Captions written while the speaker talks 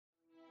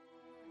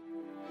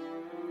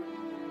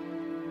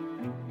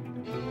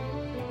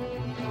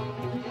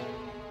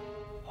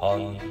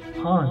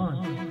هان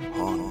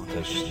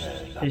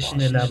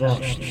تشنه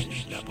لبان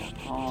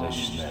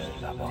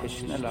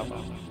تشنه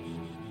لبان.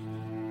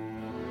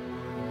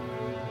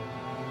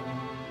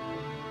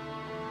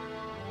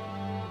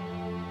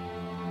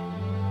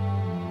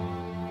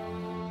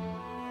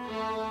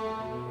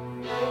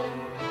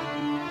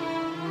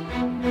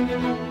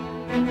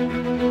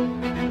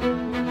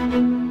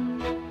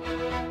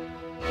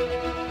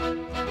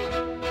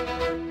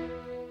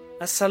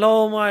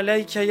 السلام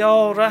علیک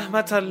یا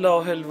رحمت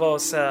الله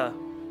الواسع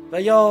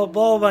و یا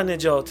باب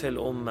نجات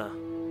الامه.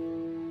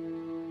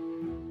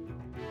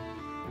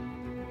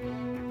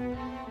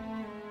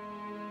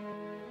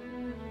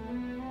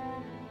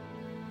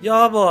 یا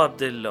ابا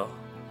عبدالله،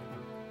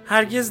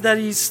 هرگز در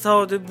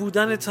ایستاده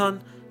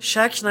بودنتان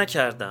شک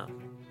نکردم،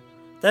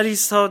 در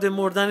ایستاده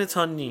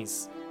مردنتان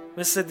نیز،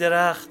 مثل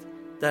درخت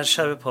در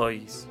شب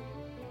پاییز.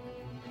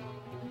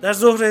 در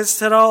ظهر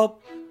اضطراب،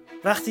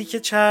 وقتی که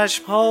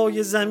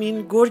چشمهای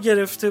زمین گر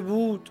گرفته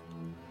بود،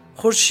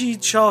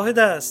 خورشید شاهد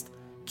است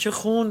که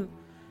خون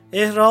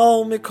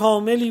احرام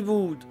کاملی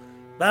بود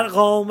بر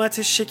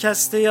قامت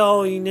شکسته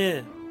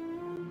آینه.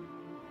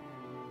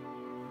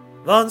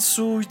 وان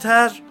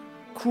سویتر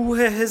کوه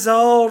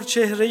هزار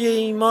چهره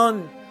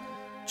ایمان،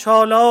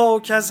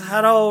 چالاک از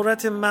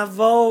حرارت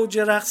مواج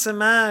رقص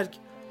مرگ،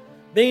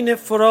 بین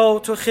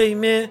فرات و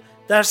خیمه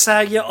در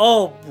سعی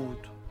آب بود.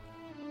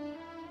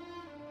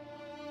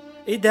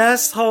 ای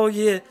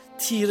دست‌های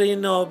تیره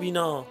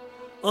نابینا،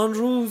 آن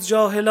روز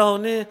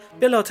جاهلانه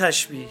بلا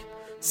تشبیه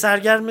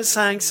سرگرم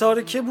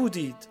سنگسار که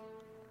بودید؟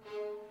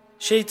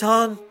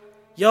 شیطان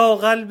یا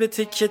قلب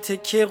تکه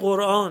تکه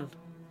قرآن؟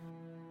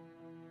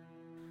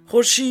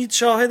 خورشید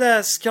شاهد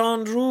است که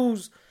آن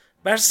روز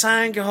بر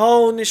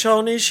سنگ‌ها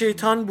نشانه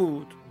شیطان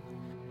بود.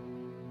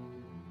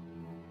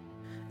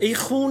 ای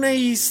خون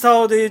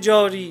ایستاده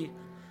جاری،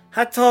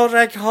 حتی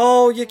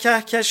رگ‌های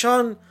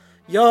کهکشان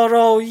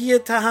یارایی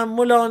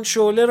تحمل آن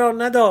شعله را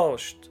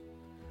نداشت.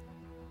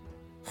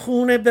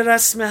 خون به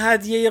رسم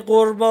هدیه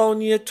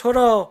قربانی تو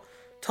را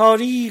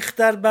تاریخ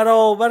در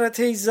برابرت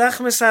ای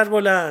زخم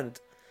سربلند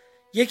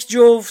یک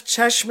جفت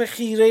چشم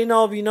خیره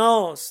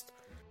نابیناست.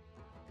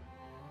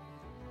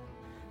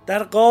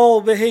 در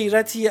قاب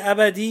حیرتی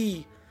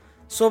ابدی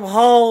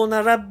سبحان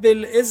رب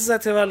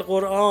العزت و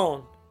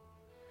القرآن.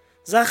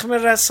 زخم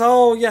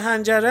رسای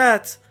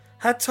حنجرت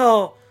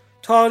حتی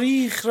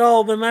تاریخ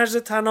را به مرز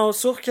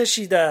تناسخ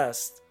کشیده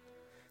است،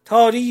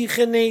 تاریخ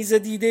نیزه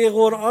دیده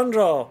قرآن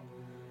را.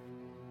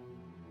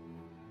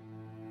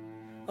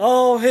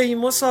 آه ای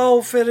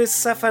مسافر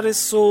سفر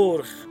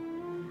سرخ،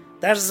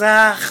 در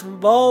زخم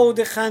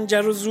باد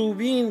خنجر و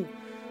زوبین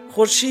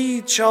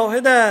خورشید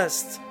شاهد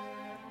است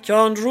که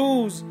آن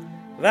روز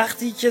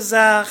وقتی که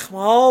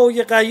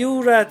زخمهای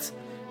غیورت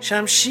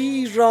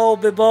شمشیر را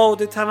به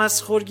باد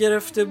تمسخر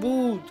گرفته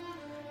بود،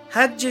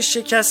 حج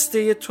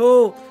شکسته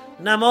تو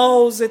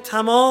نماز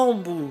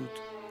تمام بود.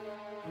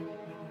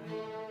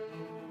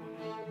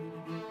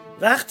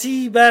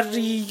 وقتی بر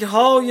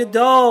ریگ‌های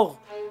داغ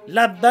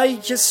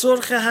لبیک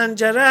سرخ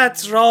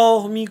حنجرت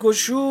راه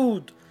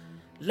می‌گشود،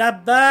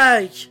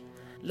 لبیک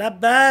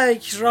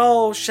لبیک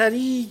را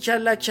شریک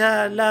لک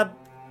لب.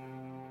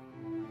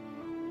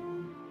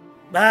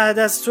 بعد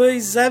از توی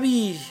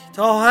ذبیح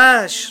تا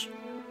حشر،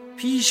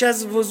 پیش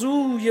از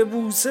وضوی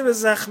بوسه به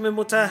زخم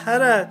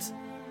مطهرت،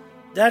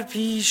 در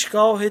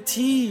پیشگاه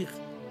تیغ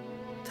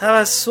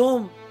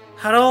تبسم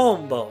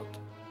حرام باد.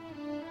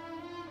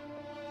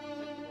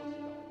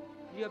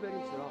 بیا بریم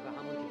سراغ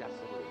همونی که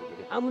دستمون رو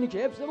بگیره، همونی که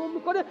حفظمون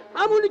میکنه،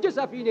 همونی که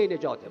سفینه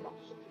نجات ماست.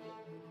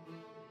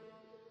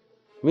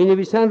 می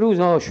نویسن روز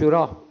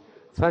عاشورا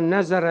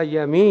فنظر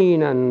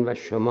یمینا و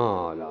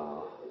شمالا.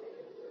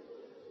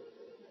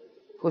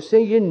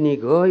 حسین یه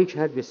نگاهی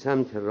کرد به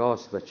سمت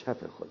راست و چپ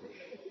خودش،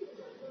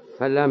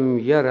 فلم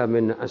یر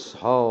من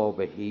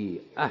اصحابه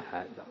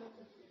احدا.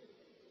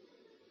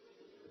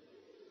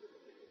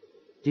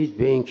 دید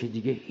به این که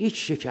دیگه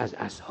هیچ یک از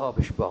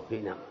اصحابش باقی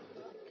نموند،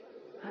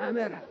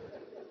 همه رفت.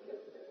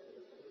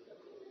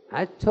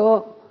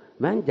 حتی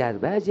من در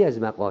بعضی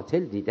از مقاتل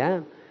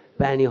دیدم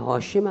بنی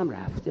هاشم هم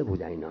رفته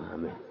بودن اینا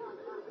همه،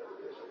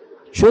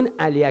 چون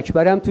علی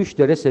اکبر هم توش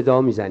داره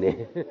صدا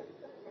میزنه.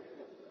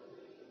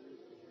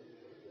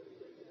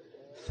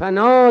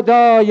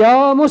 فنادا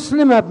یا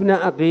مسلم ابن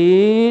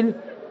عقیل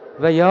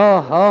و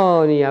یا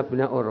هانی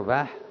ابن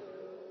عروه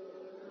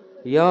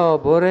یا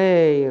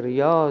بریر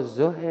یا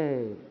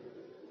زهیر.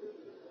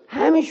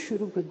 همه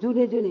شروع که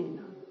دونه دونه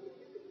اینا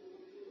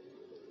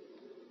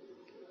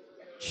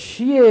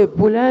چیه؟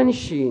 بلند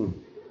شین،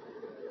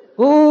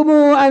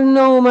 قوموا عن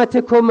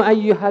نومتکم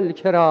ایها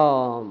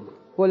الکرام.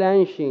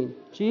 بلند شین.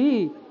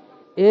 چی؟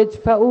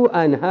 ادفعوا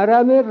عن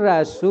حرم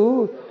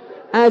الرسول.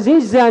 از این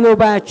زن و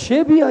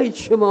بچه بیایید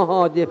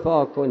شماها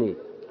دفاع کنید.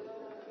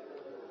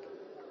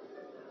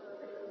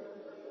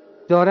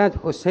 دارد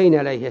حسین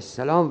علیه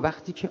السلام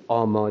وقتی که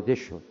آماده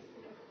شد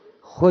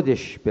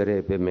خودش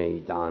بره به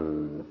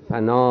میدان،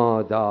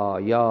 فنادا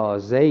یا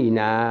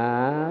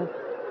زینب.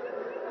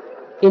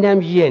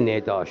 اینم یه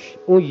نداش،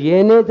 اون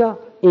یه ندا،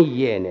 این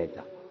یه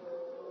ندا.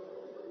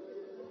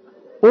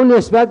 اون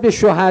نسبت به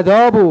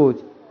شهدا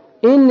بود،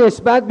 این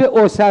نسبت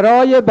به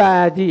اسرای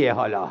بعدیه.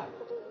 حالا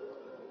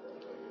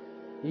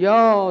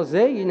یا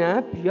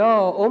زینب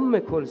یا ام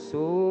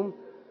کلثوم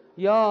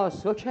یا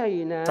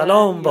سکینه،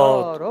 سلام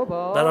باد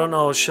بر آن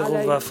عاشق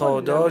و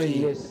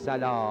وفاداری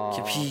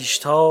که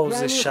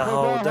پیشتاز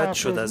شهادت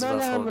شد از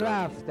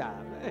وفاداری.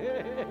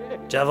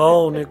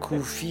 جوان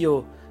کوفی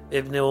و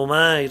ابن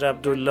امیر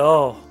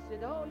عبدالله،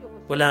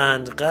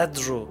 بلند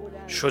قدر و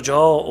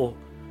شجاع و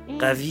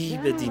قوی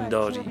به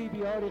دینداری.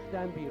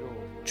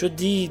 چو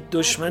دید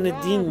دشمن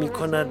دین می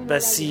کند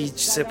بسیج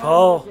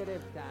سپاه،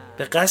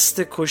 به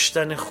قصد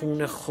کشتن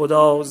خون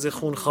خدا ز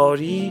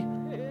خونخواری.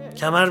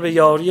 کمر به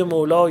یاری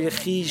مولای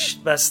خیش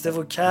بسته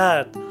و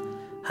کرد،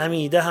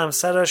 حمیده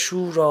همسرش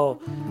او را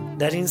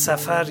در این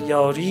سفر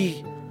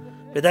یاری.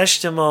 به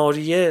دشت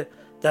ماریه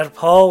در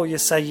پای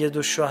سید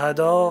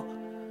الشهدا،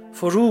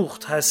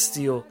 فروخت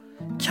هستی و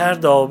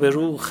کرد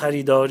آبرو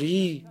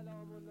خریداری.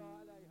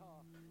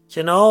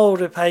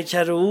 کنار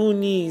پیکر او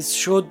نیز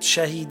شد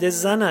شهید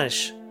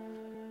زنش،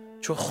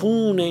 چو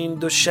خون این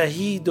دو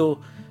شهید و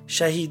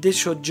شهیده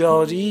شد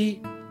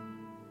جاری.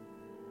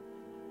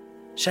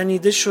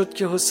 شنیده شد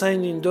که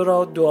حسین این دو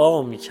را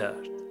دعا می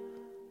کرد،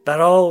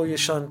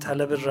 برایشان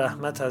طلب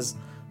رحمت از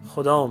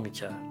خدا می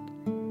کرد.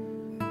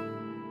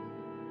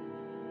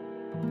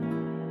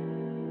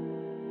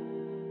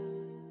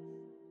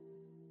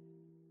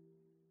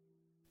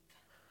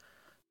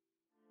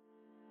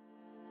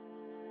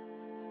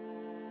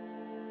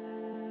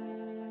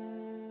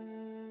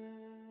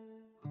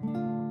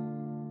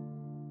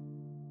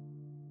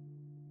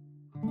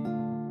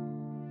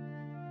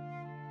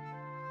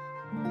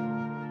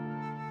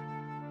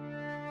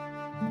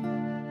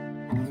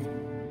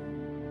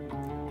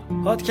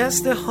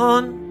 پادکست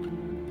هان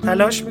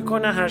تلاش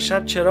میکنه هر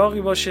شب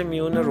چراغی باشه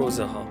میون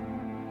روزه ها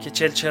که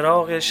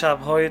چراغ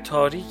شبهای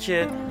تاریک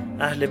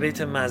اهل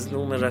بیت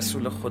مظلوم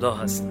رسول خدا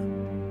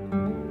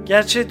هستند.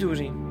 گرچه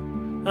دوریم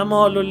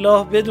اما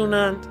الله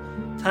بدونند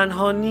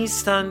تنها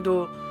نیستند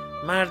و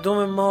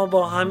مردم ما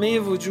با همه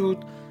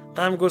وجود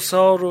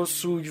غمگسار و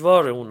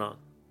سوگوار اونان.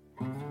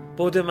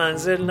 بعد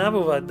منزل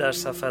نبود در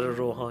سفر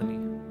روحانی.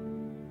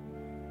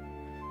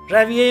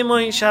 رویه ما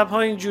این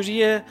شبها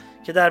اینجوریه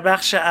که در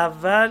بخش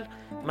اول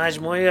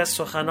مجموعه از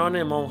سخنان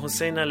امام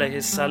حسین علیه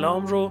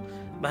السلام رو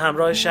به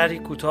همراه شرحی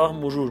کوتاه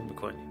مرور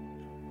میکنیم.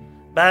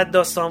 بعد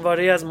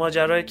داستانواری از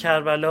ماجرای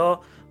کربلا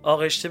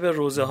آغشته به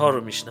روزه ها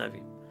رو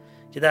میشنویم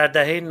که در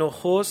دهه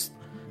نخست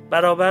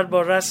برابر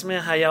با رسم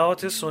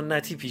حیات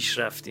سنتی پیش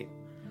رفتیم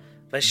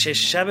و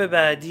 6 شب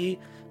بعدی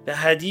به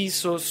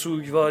حدیث و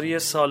سوگواری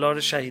سالار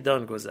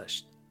شهیدان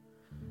گذشت.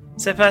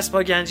 سپس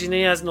با گنجینه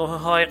از نوحه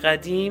های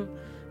قدیم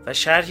و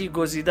شرحی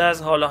گزیده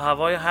از حال و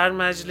هوای هر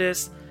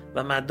مجلس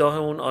و مداح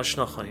اون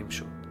آشنا خواهیم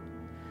شد.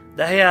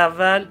 دهه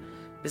اول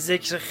به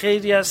ذکر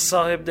خیلی از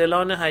صاحب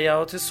دلان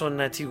حیات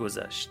سنتی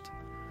گذشت.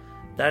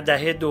 در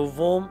دهه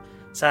دوم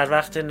سر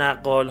وقت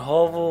نقال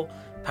ها و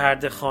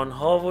پرده خان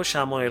ها و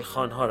شمایل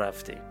خان ها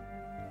رفتیم.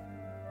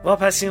 و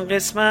پس این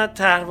قسمت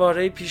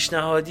طرحواره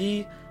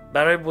پیشنهادی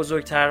برای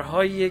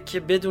بزرگترهایی که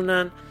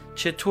بدونن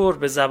چطور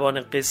به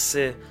زبان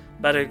قصه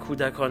برای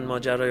کودکان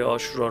ماجرای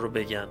عاشورا رو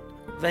بگن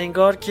و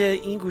انگار که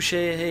این گوشه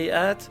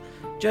هیئت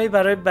جایی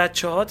برای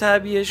بچه ها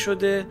تعبیه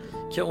شده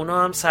که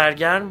اونا هم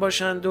سرگرم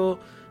باشند و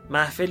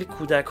محفلی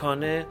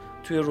کودکانه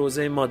توی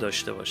روزه ما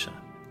داشته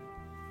باشند.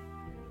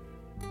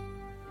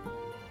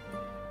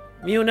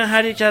 میونه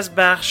هر یک از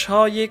بخش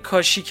ها یک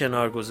کاشی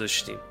کنار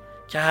گذاشتیم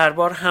که هر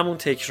بار همون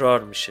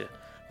تکرار میشه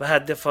و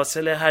حد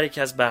فاصله هر یک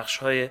از بخش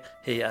های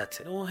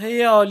هیئته.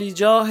 نوحه عالی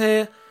جاه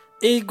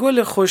ای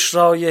گل خوش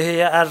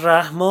رایحه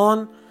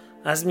الرحمن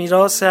از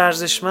میراث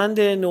ارزشمند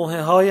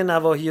نوحه های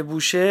نواحی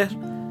بوشهر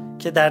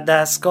که در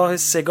دستگاه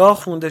سگاه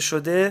خونده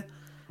شده،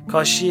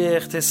 کاشی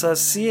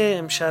اختصاصی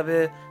امشب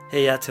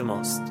هیئت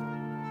ماست.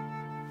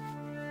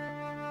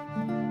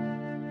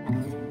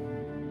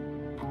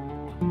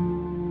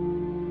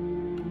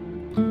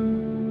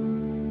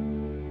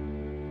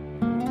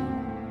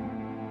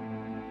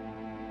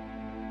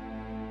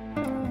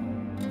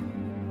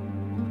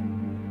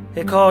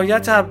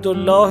 حکایت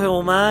عبدالله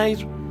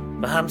امیر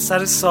و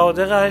همسر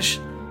صادقش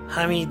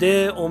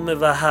حمیده ام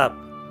وهب،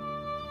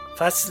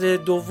 فصل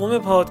دوم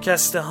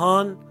پادکست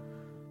هان،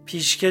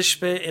 پیشکش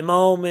به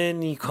امام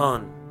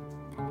نیکان.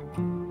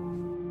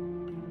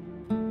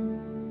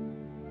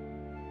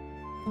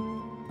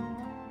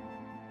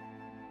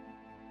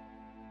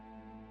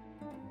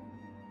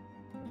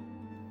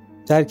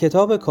 در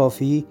کتاب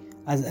کافی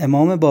از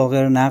امام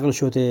باقر نقل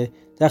شده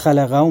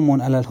دخل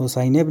قوم علی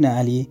الحسین ابن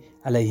علی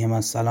علیهم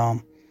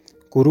السلام،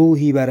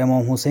 گروهی بر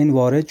امام حسین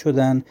وارد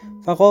شدند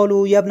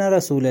فقالوا یا ابن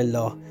رسول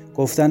الله،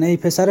 گفتن ای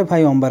پسر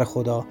پیامبر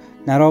خدا،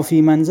 نرا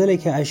فی منزل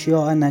که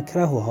اشیاء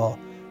نکرهها،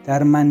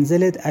 در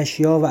منزلت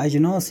اشیا و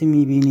اجناسی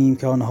میبینیم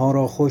که آنها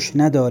را خوش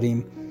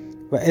نداریم،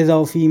 و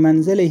اذا فی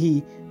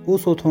منزلهی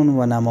بسطون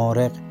و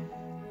نمارق،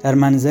 در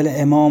منزل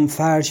امام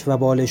فرش و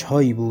بالش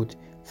هایی بود.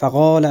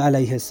 فقال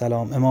علیه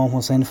السلام، امام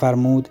حسین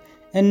فرمود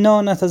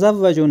انا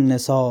نتزوج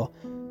النساء،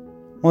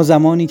 ما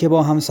زمانی که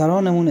با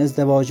همسرانمون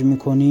ازدواج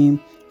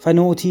میکنیم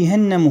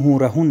فنؤتیهن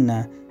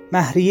مهورهن،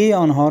 مهریه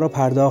آنها را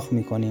پرداخت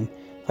می‌کنیم.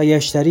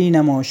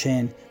 فیشترین ما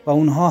شئن، و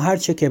اونها هر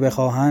چه که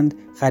بخواهند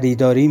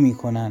خریداری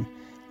می‌کنند.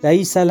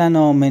 لیس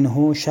لنا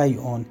منه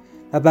شیء،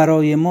 و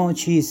برای ما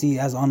چیزی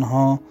از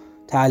آنها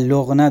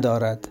تعلق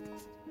ندارد.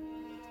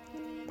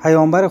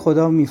 پیامبر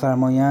خدا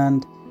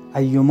می‌فرمایند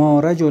ایما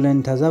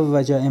رجل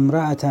تزوج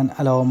امرأة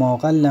علی ما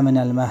قل من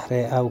المهر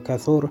او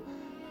کثر،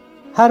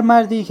 هر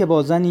مردی که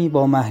با زنی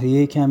با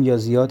مهریه کم یا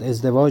زیاد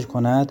ازدواج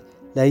کند،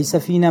 لیس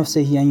فی نفسه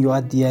ان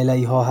یؤدی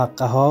الیها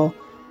حقها،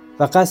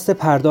 و قصد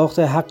پرداخت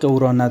حق او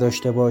را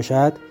نداشته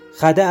باشد،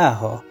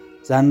 خدعها،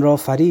 زن را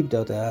فریب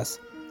داده است.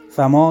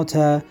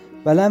 فمات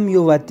ولم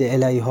یودع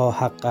الیها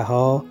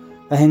حقها،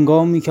 و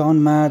هنگامی که آن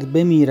مرد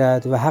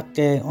بمیرد و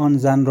حق آن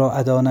زن را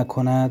ادا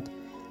نکند،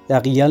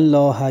 لقی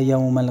الله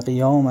یوم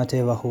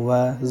القیامة و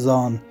هو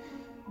زان،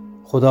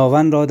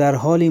 خداوند را در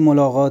حالی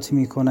ملاقات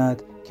می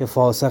کند که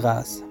فاسق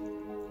است.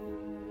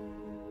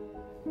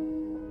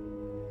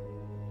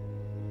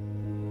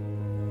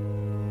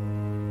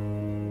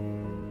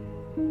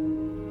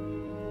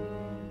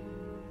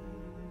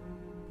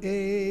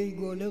 ای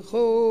گل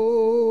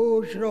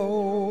خوش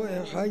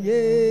رایحه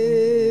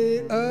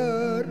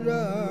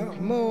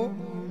الرحمن،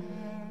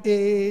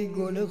 ای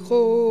گل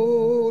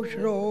خوش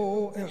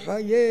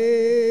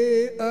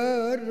رایحه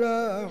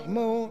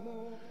الرحمن،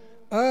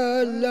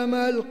 علم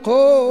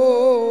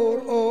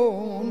القرآن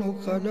و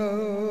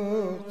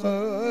خلق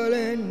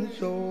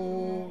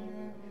الانسان،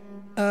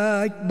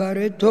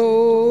 اکبر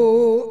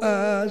تو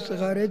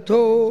اصغر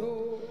تو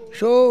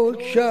شد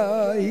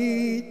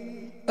شهید،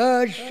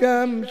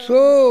 الشمس و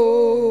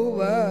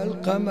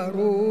القمر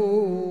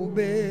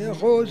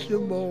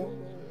بحسبان،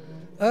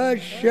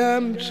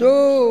 الشمس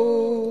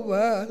و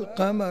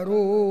القمر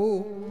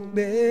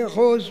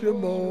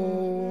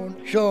بحسبان،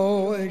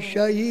 شاه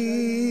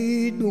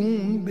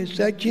شهیدون به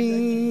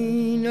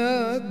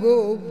سکینه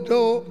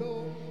گفتا،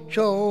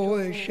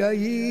 شاه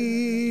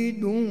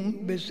شهیدون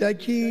به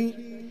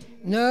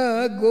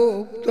سکینه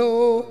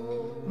گفتا،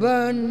 و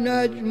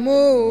النجم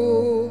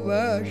و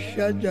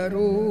الشجر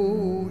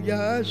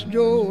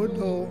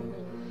یسجدان،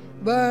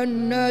 و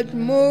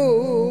النجم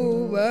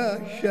و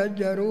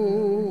الشجر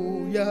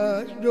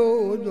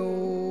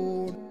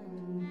یسجدان.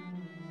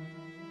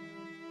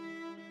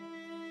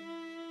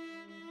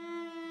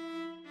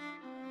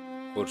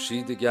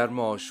 خورشید گرم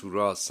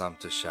عاشورا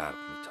سمت شرق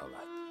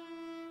میتابد،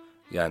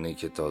 یعنی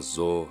که تا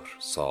ظهر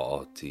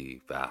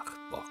ساعاتی وقت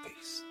باقی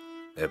است.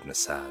 ابن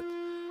سعد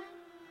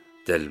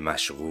دل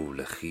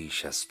مشغول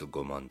خیش است و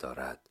گمان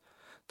دارد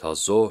تا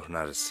ظهر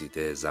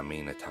نرسیده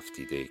زمین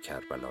تفتیده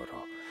کربلا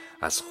را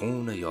از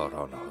خون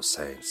یاران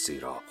حسین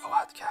سیراب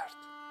خواهد کرد.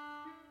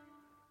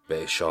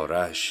 به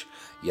اشارهش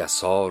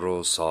یسار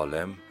و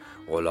سالم،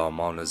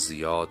 غلامان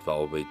زیاد و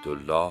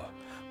عبیدالله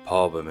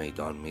پا به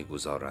میدان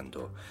میگذارند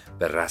و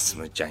به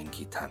رسم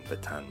جنگی تن به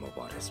تن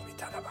مبارز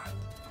میطلبند.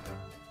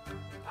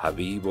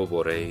 حبیب و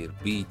بریر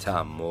بی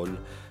تأمل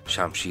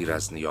شمشیر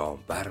از نیام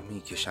بر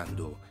میکشند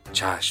و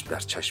چشم در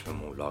چشم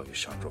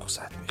مولایشان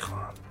رخصت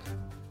میخواند.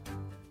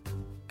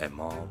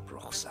 امام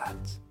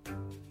رخصت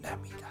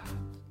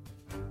نمیدهد.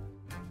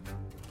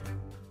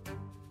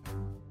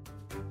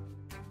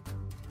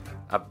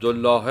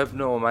 عبدالله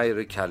ابن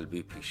عمیر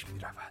کلبی پیش می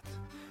رود.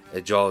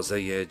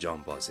 اجازه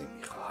جانبازی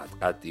می خواهد.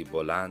 قدی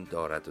بلند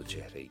دارد و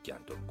چهره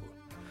گندمگون،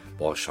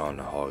 با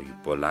شانه های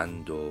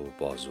بلند و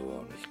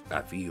بازوانی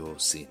قوی و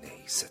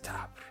سینه‌ای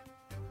ستبر.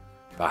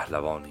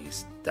 پهلوانی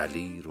است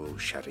دلیر و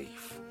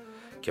شریف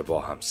که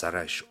با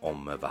همسرش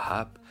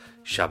وهب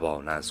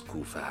شبانه از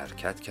کوفه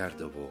حرکت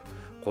کرده و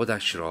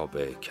خودش را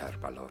به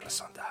کربلا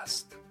رسانده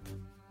است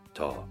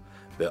تا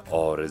به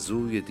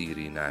آرزوی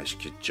دیرینش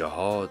که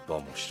جهاد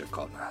با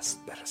مشرکان است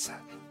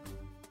برسد.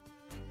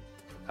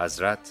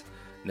 حضرت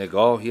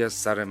نگاهی از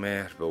سر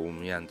مهر به او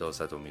می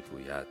اندازد و می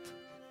گوید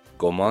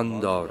گمان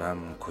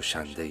دارم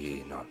کشنده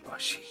اینان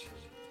باشی.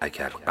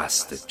 اگر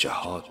قصد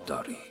جهاد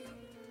داری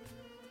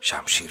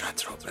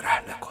شمشیرت را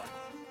برهنه کن.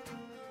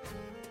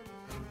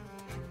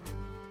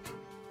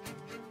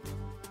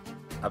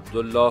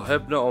 عبدالله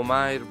ابن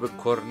عمیر به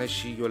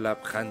کرنشی و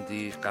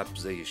لبخندی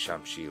قبضه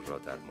شمشیر را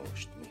در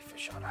مشت می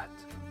فشارد.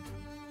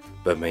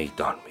 به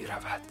میدان می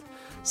رود.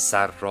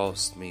 سر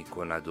راست می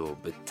کند و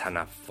به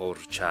تنفر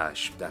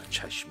چشم در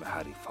چشم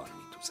حریفان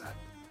می دوزد.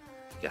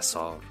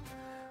 یسار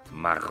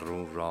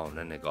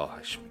مغرورانه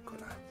نگاهش می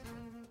کند.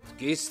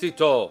 کیستی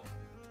تو؟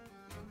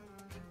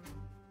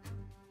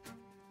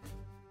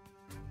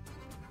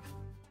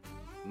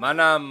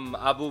 منم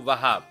ابو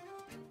وهب،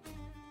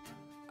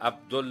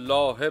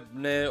 عبدالله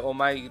ابن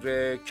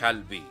عمیر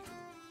کلبی.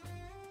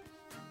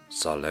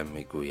 سالم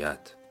می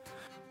گوید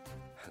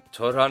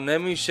تو را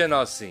نمی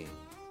شناسیم.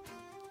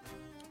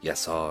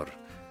 یسار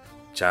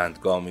چند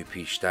گامی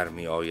پیشتر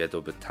می آید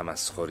و به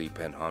تمسخری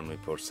پنهان می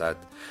پرسد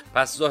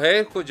پس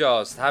زهیر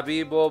کجاست؟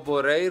 حبیب و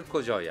بریر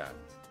کجایند؟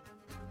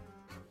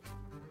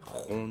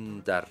 خون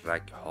در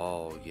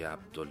رگهای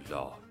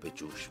عبدالله به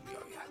جوش می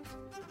آید.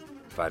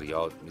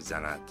 فریاد می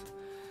زند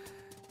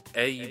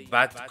ای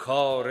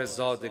بدکار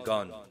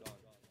زادگان،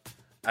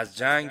 از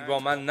جنگ با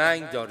من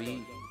ننگ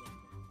داری؟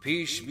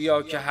 پیش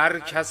بیا که هر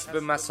کس به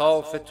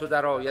مصاف تو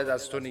در آید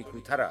از تو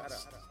نیکوتر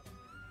است.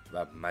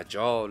 و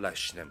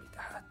مجالش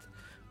نمیدهد.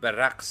 به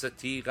رقص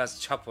تیغ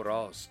از چپ و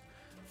راست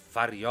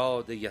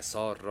فریاد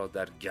یسار را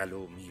در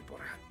گلو می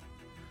برد.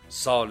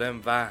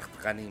 سالم وقت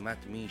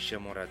غنیمت می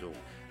شمرد و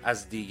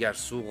از دیگر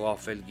سو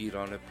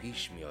غافلگیرانه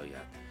پیش می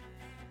آید.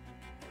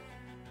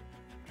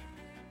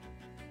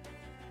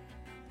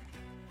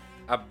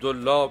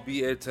 عبدالله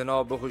بی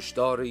اعتنا به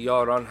هشدار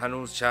یاران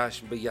هنوز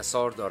چشم به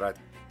یسار دارد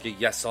که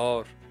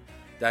یسار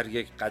در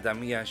یک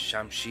قدمی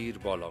شمشیر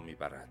بالا می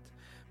برد.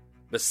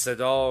 به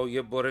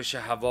صدای برش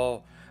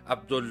هوا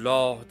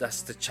عبدالله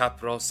دست چپ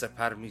را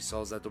سپر می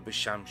سازد و به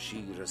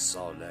شمشیر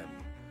سالم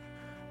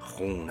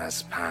خون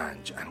از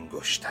 5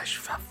 انگشتش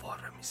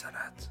فواره می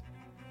زند.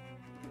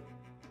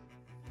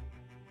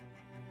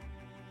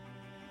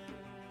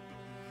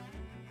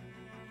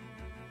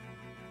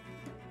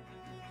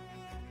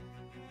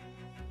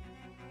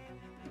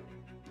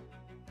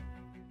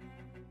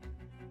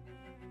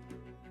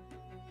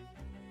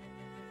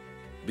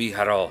 بی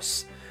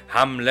هراس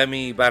حمله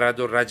می برد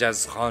و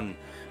رجزخان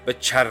به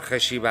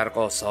چرخشی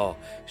برقاسا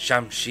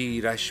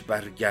شمشیرش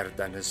بر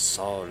گردن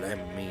سالم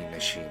می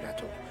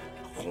نشیند و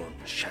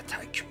خون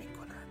شتک می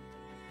کند.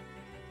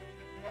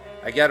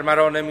 اگر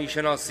مرا نمی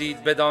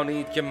شناسید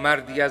بدانید که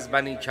مردی از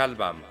بنی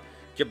کلبم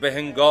که به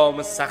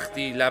هنگام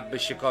سختی لب به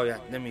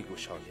شکایت نمی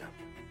گشایم.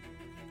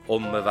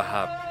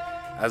 وهب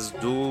از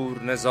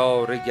دور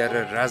نظاره‌گر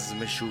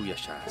رزم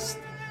شویش است.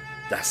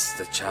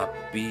 دست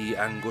چپ بی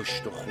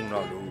انگشت و خون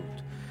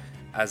آلود،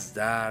 از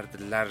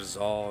درد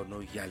لرزان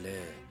و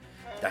یله.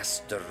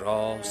 دست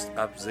راست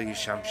قبضه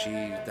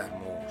شمشیر در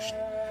مشت،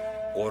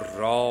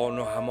 قران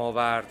و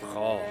هماورد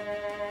خواه.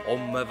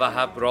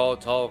 وهب را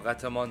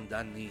طاقت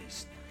ماندن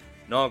نیست.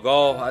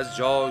 ناگاه از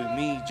جای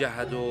می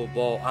جهد و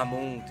با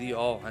عمودی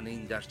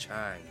آهنین در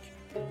چنگ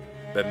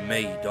به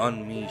میدان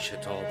می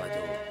شتابد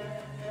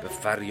و به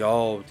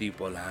فریادی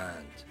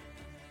بلند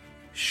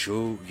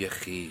شوی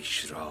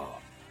خیش را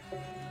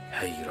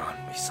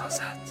حیران می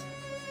سازد.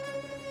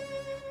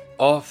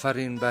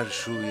 آفرین بر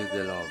شوی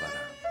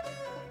دلاورم،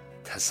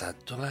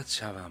 تصدقت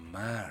شوم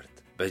مرد.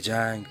 به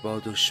جنگ با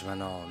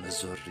دشمنان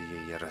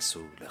ذریه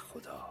رسول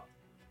خدا.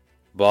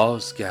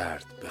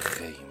 بازگرد به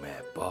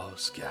خیمه،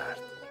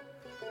 بازگرد.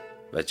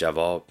 و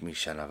جواب می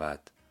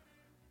شنود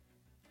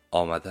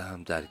آمده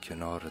هم در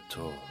کنار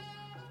تو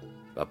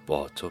و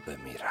با تو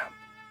بمیرم.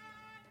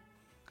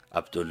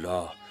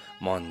 عبدالله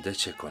مانده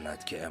چه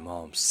کند که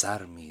امام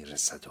سر می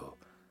رسد و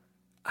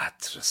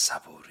عطر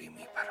صبوری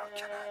می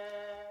پراکند.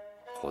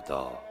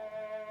 خدا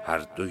هر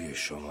دوی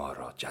شما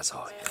را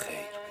جزای خیر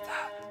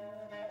بدهد.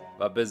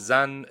 و به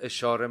زن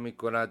اشاره می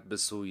کند به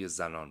سوی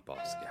زنان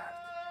بازگرد.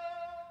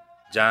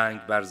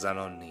 جنگ بر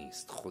زنان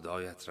نیست،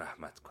 خدایت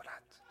رحمت کند.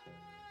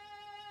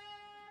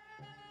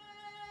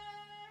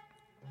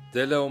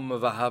 دل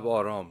وهب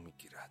آرام می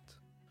گیرد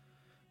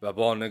و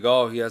با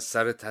نگاهی از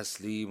سر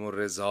تسلیم و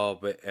رضا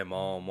به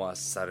امام و از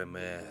سر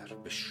مهر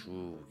به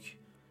شوی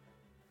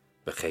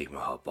به خیمه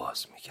ها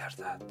باز می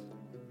گردد.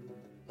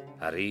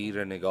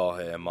 حریر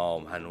نگاه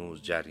امام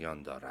هنوز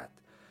جریان دارد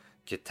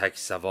که تک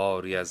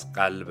سواری از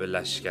قلب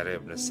لشکر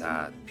ابن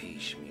سعد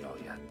پیش می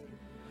آید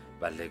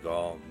و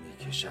لگام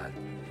می کشد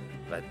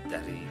و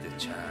درید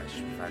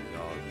چشم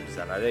فریاد می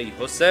زند ای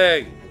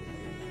حسین.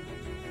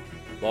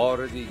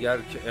 بار دیگر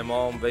که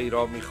امام وی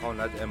را می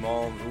خواند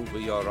امام رو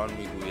به یاران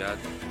می گوید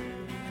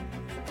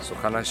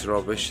سخنش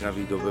را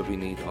بشنوید و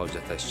ببینید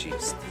حاجتش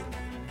چیست.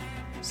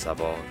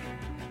 سوار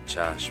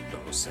چشم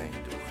به حسین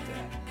دوخته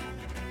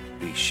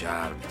بی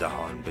شرم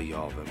دهان به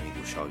یاوه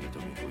می گشاید و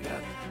می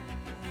گوید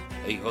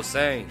ای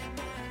حسین،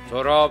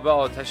 تو را به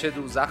آتش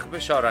دوزخ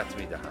بشارت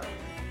می دهم.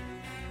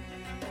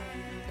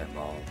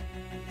 امام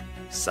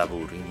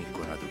صبوری می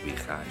کند و بی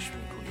خشم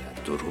می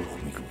گوید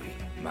دروغ می گویی.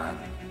 من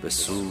به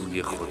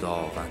سوی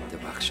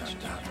خداوند بخشنده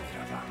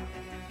می روم،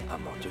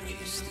 اما تو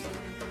کیستی؟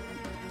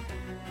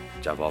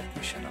 جواب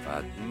می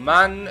شنود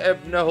من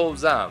ابن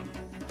حوزم.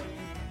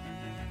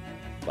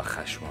 و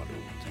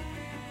خشم‌آلود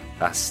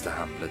قصد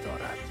حمله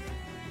دارد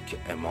که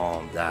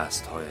امام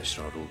دستهایش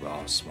را رو به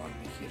آسمان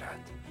می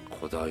گیرد.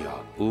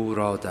 خدایا او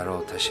را در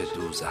آتش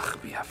دوزخ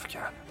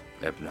بیفکن.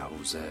 ابن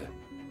حوزه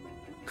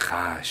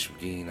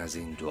خشمگین از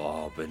این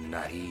دعا به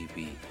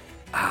نهیبی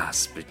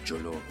اسب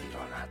جلو می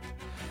راند.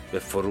 به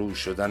فرو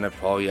شدن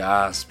پای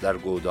اسب در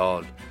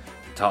گودال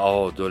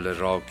تعادل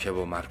راکب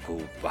و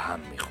مرکوب به هم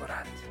می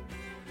خورد.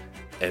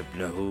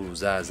 ابن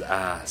حوزه از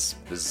اسب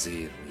به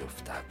زیر می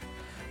افتد.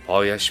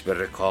 پایش به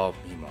رکاب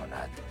می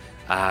ماند.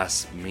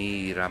 اسب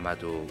می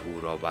رمد و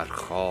او را بر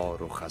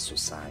خار و خس و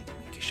سنگ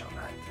می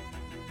کشاند.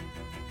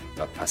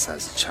 و پس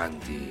از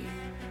چندی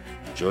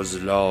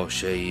جز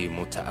لاشه‌ای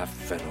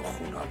متعفن و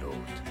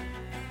خون‌آلود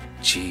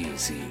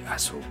چیزی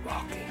از او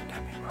باقی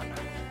نمی ماند.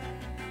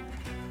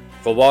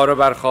 غبار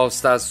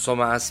برخاسته از سم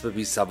اسب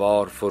بی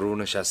سوار فرو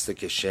نشسته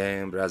که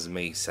شمر از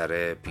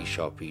میسره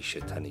پیشا پیش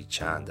تنی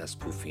چند از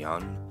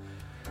کوفیان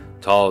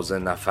تازه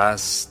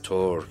نفس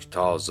ترک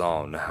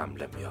تازان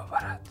حمله می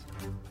آورد.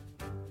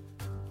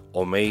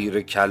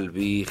 امیر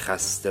کلبی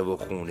خسته و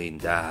خونین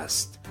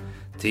دست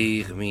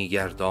تیغ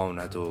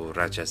میگرداند و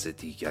رجز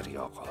دیگری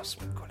آغاز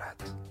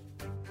میکند.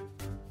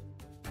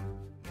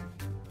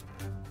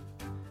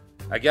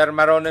 اگر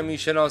مرا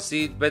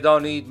نمیشناسید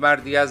بدانید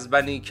مردی از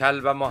بنی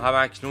کلبم و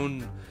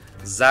همکنون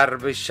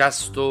ضرب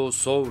شست و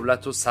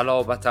صولت و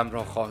صلابتم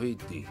را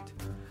خواهید دید.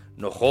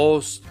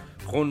 نخست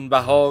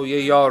خونبهای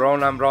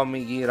یارانم را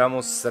میگیرم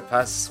و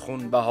سپس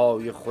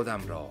خونبهای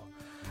خودم را.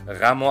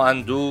 غم و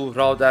اندوه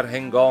را در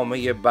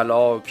هنگامه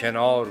بلا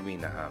کنار می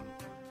نهم،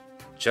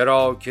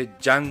 چرا که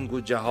جنگ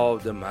و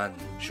جهاد من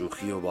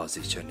شوخی و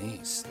بازیچه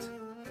نیست.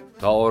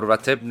 تا عروة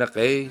ابن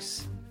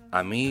قیس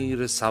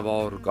امیر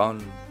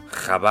سوارگان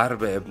خبر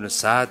به ابن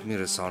سعد می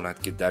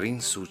رساند که در این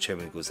سو چه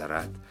می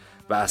گذرد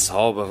و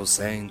اصحاب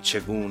حسین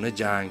چگونه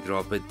جنگ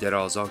را به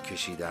درازا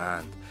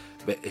کشیدند،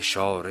 به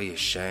اشاره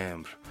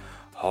شمر،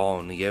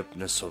 هانی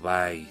ابن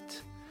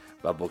سوید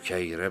و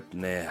بکیر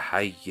ابن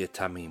حی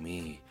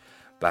تمیمی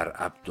بر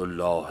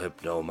عبدالله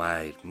ابن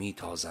عمیر می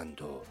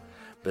تازند و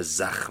به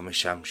زخم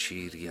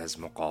شمشیری از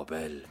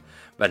مقابل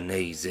و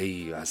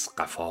نیزه‌ای از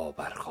قفا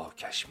بر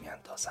خاکش می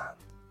اندازند.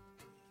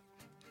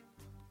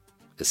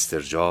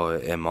 استرجاع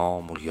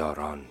امام و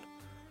یاران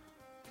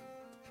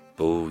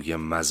بوی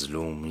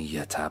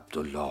مظلومیت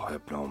عبدالله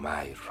ابن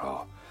عمیر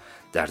را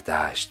در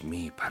دشت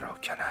می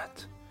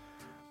پراکند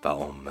و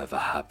ام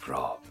وهب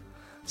را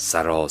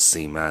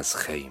سراسیمه از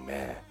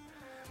خیمه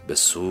به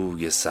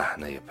سوی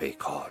صحنه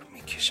پیکار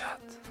می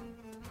کشد.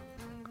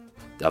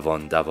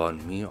 دوان دوان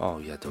می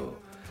آید و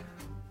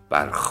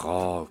بر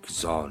خاک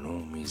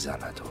زانو می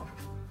زند و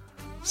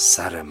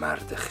سر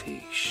مرد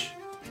خیش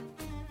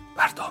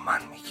بر دامن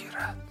می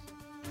گیرد.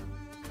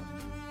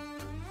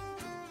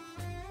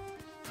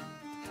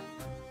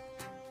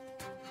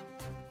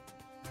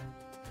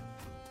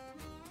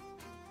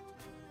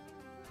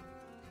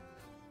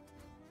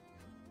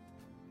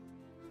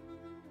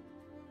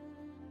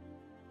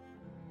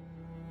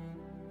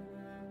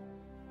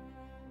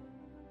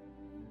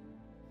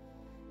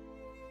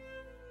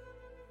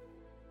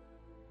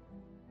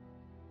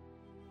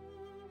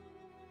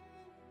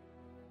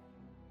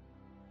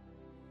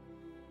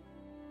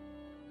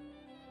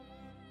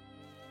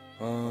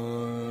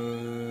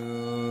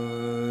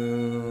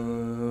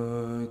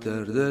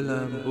 در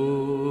دلم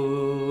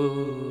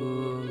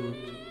بود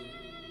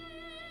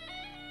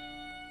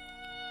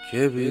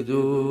که بی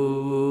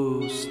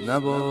دوست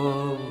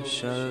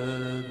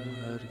نباشد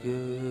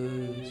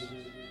هرگز.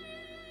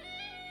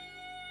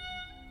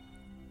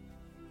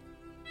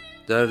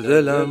 در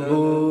دلم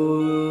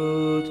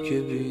بود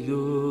که بی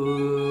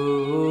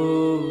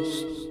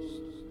دوست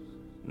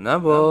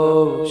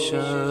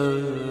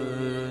نباشد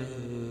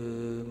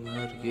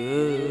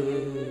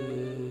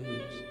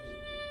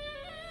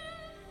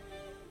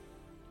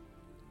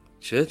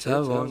چه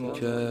توان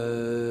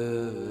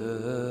کرد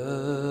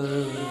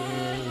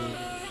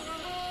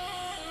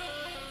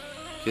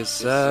که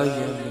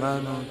سعی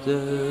من و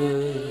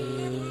دل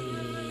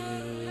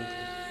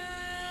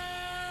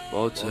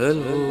باطل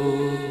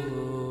بود.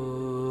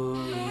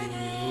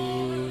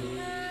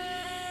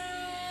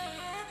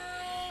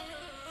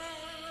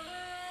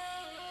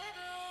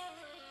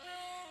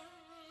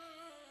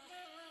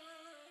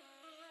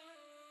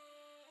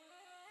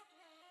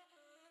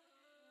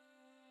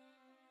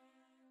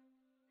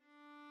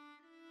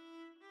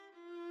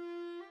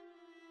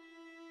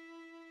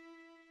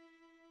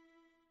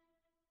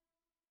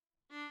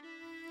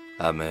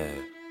 همه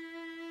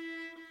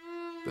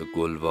به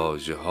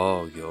گلواژه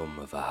های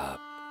ام وهب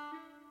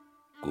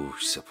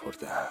گوش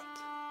سپردند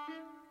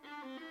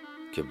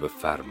که به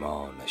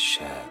فرمان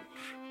شمر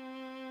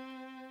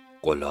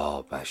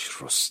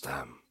غلامش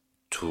رستم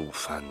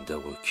توفنده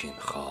و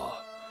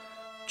کینخواه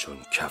چون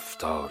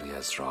کفتاری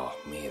از راه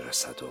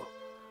میرسد و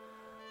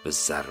به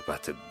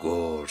ضربت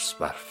گرز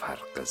بر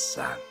فرق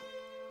زن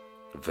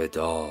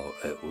وداع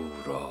او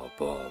را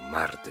با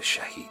مرد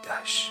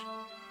شهیدش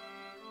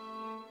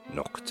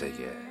نقطه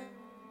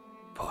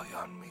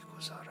پایان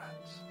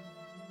می‌گذارد.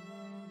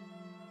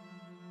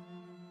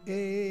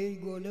 ای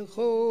گل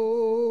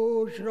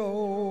خوش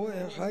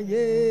رایحه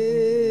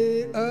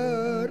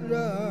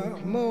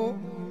الرحمن،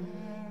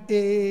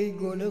 ای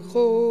گل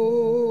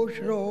خوش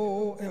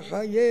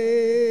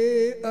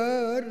رایحه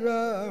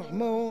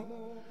الرحمن،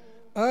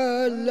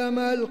 علم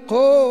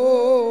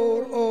القرآن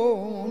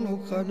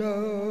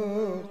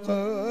خلق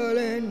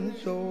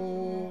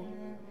الانسان.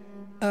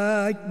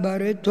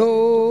 اکبر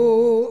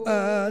تو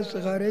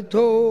اصغر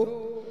تو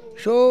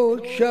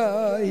شد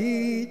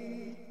شهید،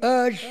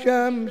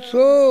 الشمس و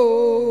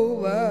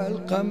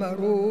القمر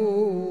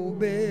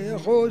به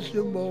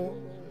حسبان،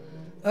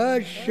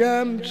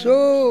 الشمس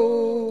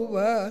و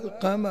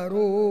القمر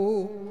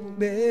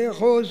به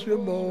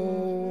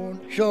حسبان.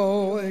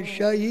 شاه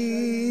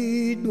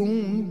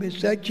شهیدون به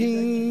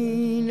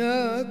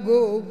سکینه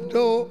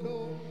گفتا،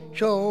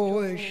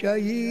 شاه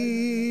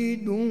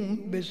شهیدون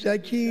به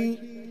سکینه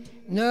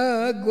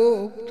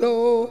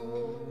نگفتا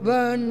و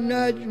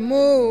النجم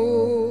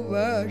و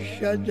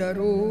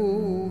الشجر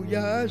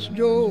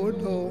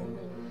یسجدان،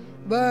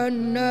 و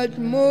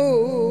النجم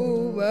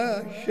و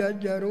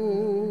الشجر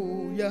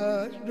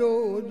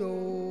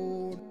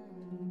یسجدان.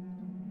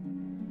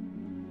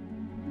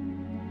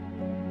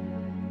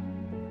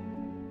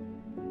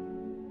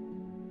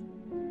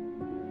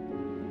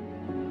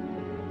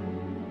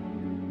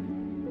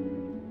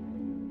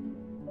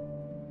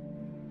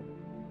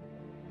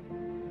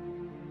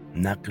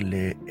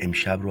 نقل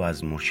امشب رو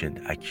از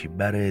مرشد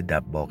اکبر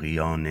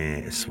دباغیان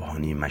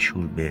اصفهانی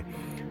مشهور به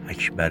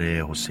اکبر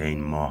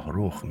حسین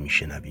ماهرخ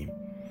میشنویم.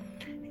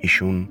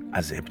 ایشون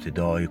از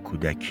ابتدای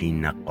کودکی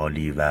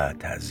نقالی و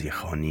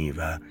تعزیه‌خوانی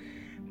و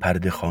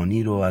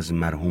پرده‌خوانی رو از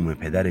مرحوم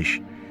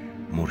پدرش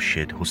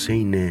مرشد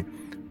حسین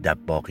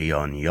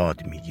دباغیان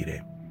یاد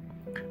میگیره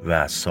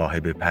و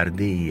صاحب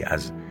پرده ای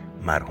از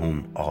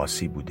مرحوم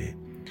آقاسی بوده.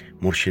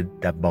 مرشد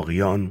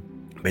دباغیان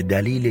به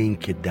دلیل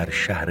اینکه در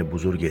شهر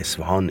بزرگ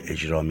اصفهان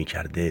اجرا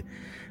می‌کرده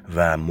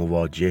و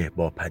مواجه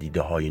با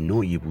پدیده‌های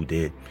نوعی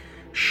بوده،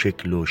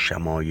 شکل و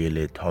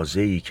شمایل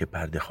تازه‌ای که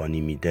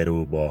پرده‌خوانی میده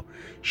رو با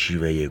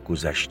شیوه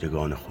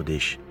گذشتگان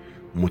خودش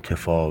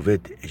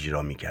متفاوت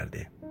اجرا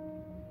می‌کرده.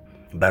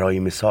 برای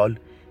مثال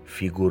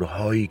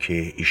فیگورهایی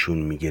که ایشون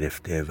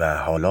می‌گرفته و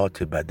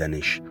حالات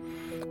بدنش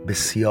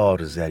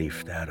بسیار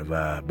ظریف‌تر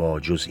و با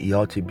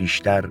جزئیات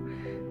بیشتر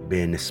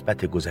به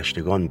نسبت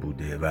گذشتگان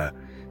بوده و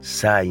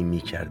سعی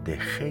می‌کرده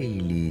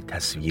خیلی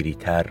تصویری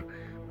تر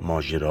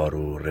ماجرا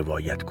رو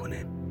روایت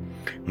کنه.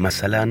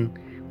 مثلا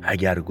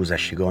اگر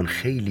گذشتگان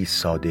خیلی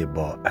ساده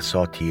با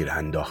عصا تیر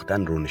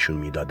انداختن رو نشون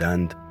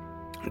میدادند،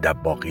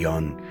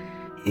 دباغیان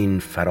این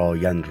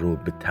فرایند رو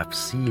به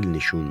تفصیل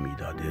نشون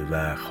میداده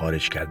و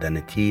خارج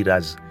کردن تیر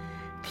از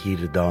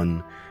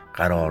تیردان،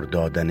 قرار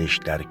دادنش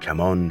در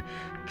کمان،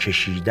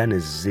 کشیدن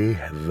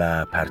زه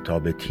و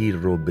پرتاب تیر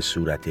رو به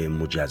صورت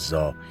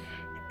مجزا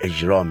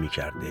اجرا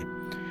میکرده.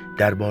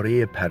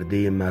 درباره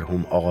پرده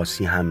مرحوم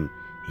آقاسی هم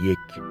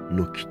یک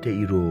نکته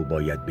ای رو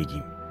باید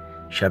بگیم.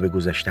 شب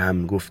گذشته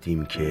هم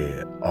گفتیم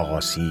که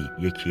آقاسی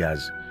یکی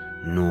از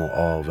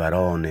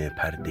نوآوران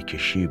پرده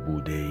کشی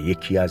بوده.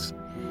 یکی از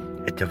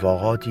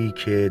اتفاقاتی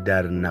که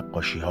در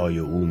نقاشی های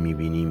او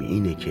میبینیم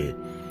اینه که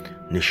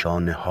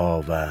نشانه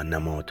ها و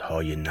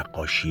نمادهای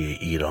نقاشی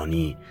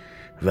ایرانی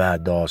و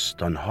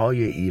داستان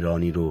های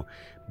ایرانی رو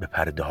به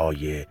پرده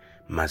های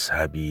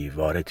مذهبی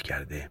وارد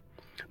کرده.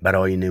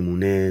 برای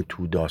نمونه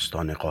تو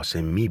داستان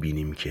قاسم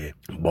میبینیم که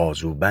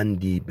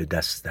بازوبندی به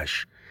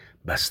دستش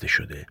بسته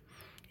شده.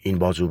 این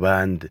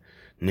بازوبند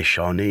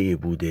نشانه‌ای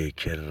بوده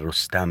که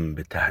رستم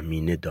به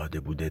تهمینه داده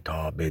بوده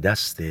تا به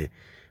دست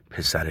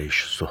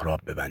پسرش سهراب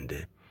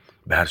ببنده.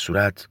 به هر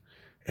صورت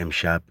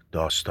امشب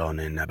داستان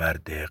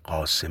نبرد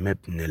قاسم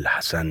ابن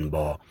الحسن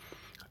با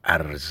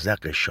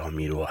ارزق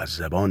شامی رو از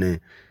زبان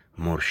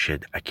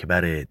مرشد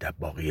اکبر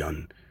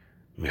دباغیان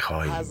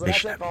میخوایم بشنویم.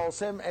 حضرت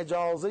قاسم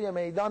اجازه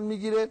میدان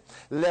میگیره،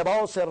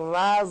 لباس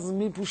رزم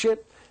میپوشه،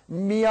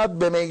 میاد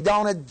به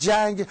میدان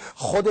جنگ،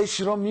 خودش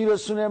رو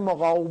میرسونه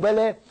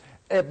مقابل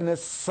ابن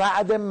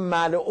سعد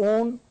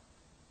ملعون،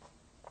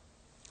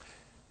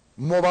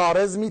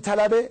 مبارز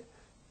میطلبه.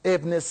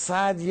 ابن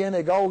سعد یه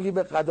نگاهی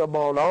به قد و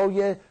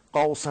بالای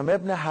قاسم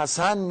ابن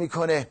حسن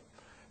میکنه.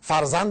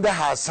 فرزند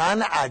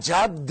حسن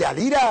عجب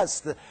دلیر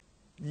است.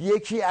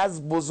 یکی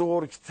از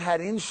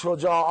بزرگترین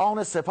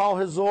شجاعان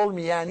سپاه ظلم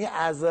یعنی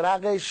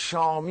ازرق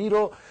شامی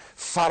رو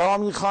فرا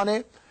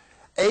میخوانه.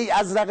 ای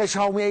ازرق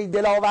شامی ای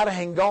دلاور،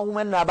 هنگام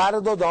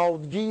نبرد و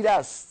دادگیر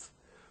است.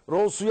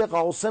 رو سوی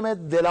قاسم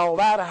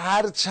دلاور،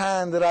 هر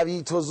چند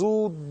روی تو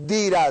زود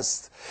دیر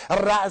است.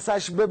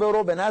 رأسش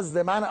ببرو به نزد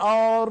من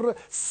آر،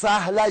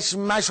 سهلش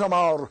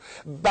مشمار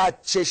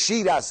بچه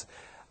شیر است.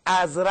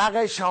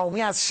 ازرق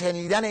شامی از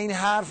شنیدن این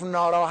حرف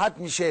ناراحت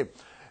میشه،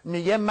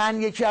 میگه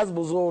من یکی از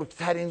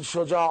بزرگترین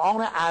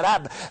شجاعان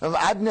عرب،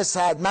 ابن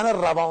سعد، من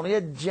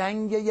روانه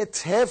جنگ یه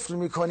طفل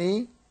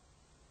میکنی؟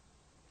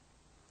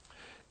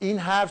 این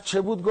حرف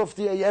چه بود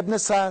گفتی ای ابن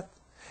سعد؟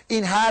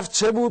 این حرف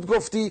چه بود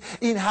گفتی؟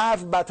 این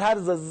حرف بتر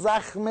ز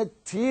زخم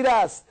تیر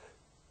است.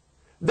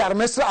 در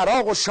مصر،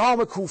 عراق و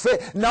شام، کوفه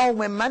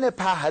نام من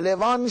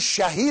پهلوان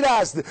شهیر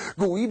است.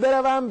 گویی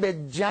بروم به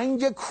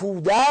جنگ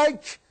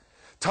کودک،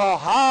 تا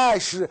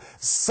حشر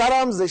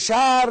سرم ز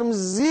شرم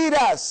زیر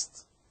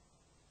است.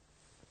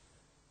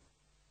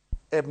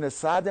 ابن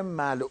سعد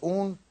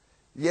ملعون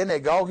یه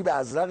نگاهی به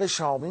ازرق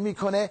شامی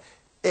میکنه.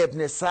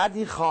 ابن سعد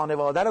این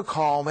خانواده رو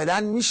کاملا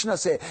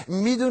میشناسه،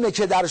 میدونه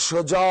که در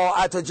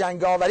شجاعت و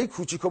جنگاوری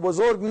کوچیک و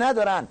بزرگ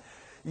ندارن.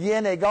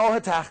 یه نگاه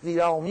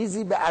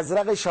تحقیرآمیزی به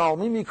ازرق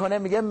شامی میکنه،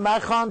 میگه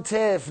مخوان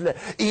طفل،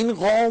 این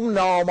قوم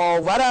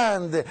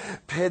نامآورند،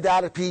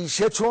 پدر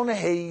پیشه چون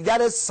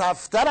حیدر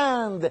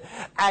صفترند.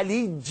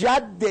 علی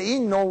جد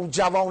این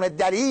نوجوان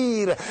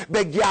دلیر،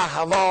 به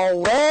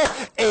گهواره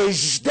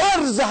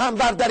اژدر ز هم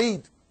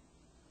بردرید.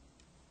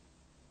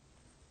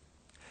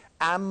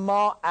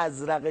 اما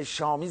ازرق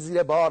شامی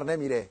زیر بار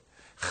نمیره.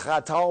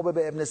 خطاب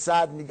به ابن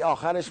سعد میگه،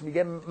 آخرش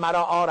میگه مرا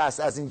عار است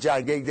از این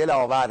جنگ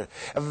دلاور،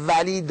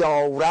 ولی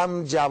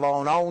دارم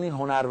جوانانی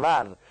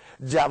هنرور.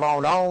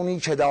 جوانانی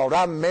که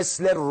دارم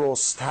مثل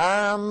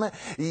رستم،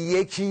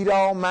 یکی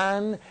را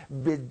من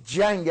به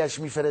جنگش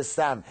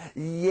میفرستم.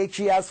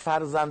 یکی از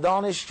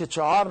فرزندانش که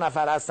 4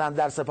 نفر هستن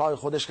در سپاه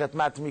خودش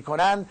خدمت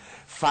میکنن،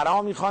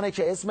 فرا میخوانه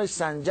که اسمش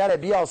سنجر،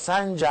 بیا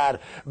سنجر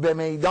به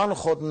میدان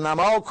خود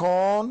نما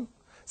کن.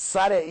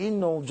 سر این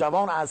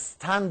نوجوان از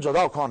تن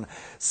جدا کن.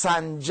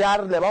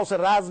 سنجر لباس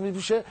رزم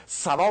میپوشه،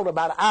 سوار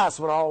بر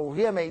اسب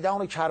راهی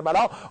میدان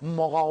کربلا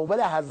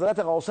مقابل حضرت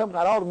قاسم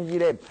قرار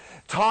میگیره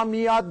تا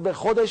میاد به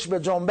خودش به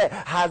جنبه.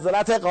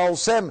 حضرت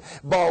قاسم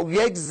با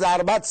یک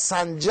ضربت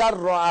سنجر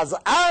رو از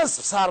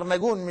اسب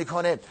سرنگون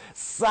میکنه،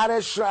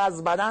 سرش رو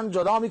از بدن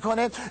جدا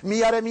میکنه،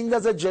 میاره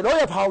میندازه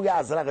جلوی پای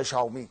ازرق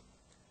شامی.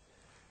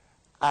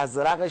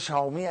 ازرق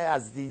شامی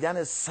از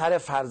دیدن سر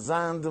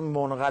فرزند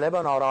منقلب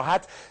و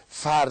ناراحت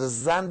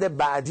فرزند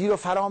بعدی رو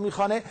فرا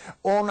میخوانه،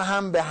 اون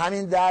هم به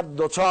همین درد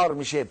دچار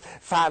میشه.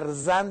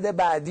 فرزند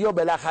بعدی و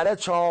بالاخره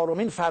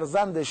چهارمین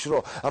فرزندش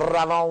رو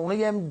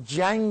روانه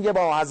جنگ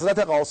با حضرت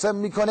قاسم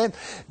میکنه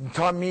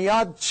تا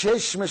میاد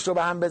چشمش رو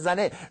به هم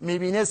بزنه،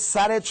 میبینه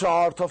سر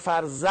 4 تا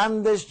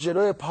فرزندش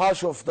جلوی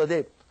پاش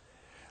افتاده.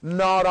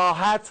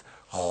 ناراحت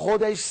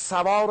خودش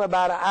سوار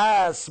بر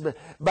اسب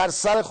بر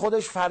سر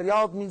خودش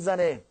فریاد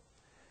میزنه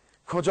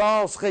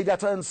کجاست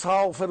غیرت و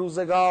انصاف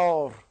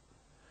روزگار؟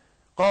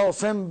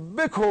 قاسم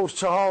بکش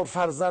 4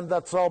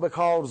 فرزندت را به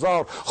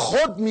کارزار.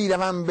 خود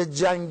میروم به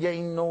جنگ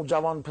این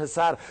نوجوان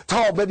پسر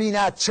تا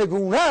ببیند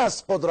چگونه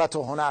است قدرت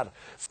و هنر.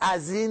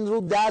 از این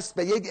رو دست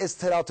به یک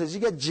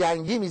استراتژیک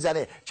جنگی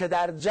میزنه که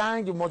در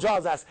جنگ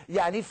مجاز است،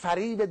 یعنی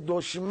فریب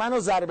دشمن و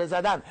ضربه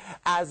زدن.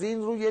 از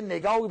این رو یه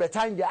نگاهی به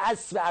تنگ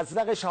اسب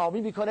ازرق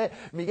شامی میکنه،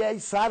 میگه ای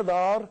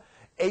سردار،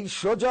 ای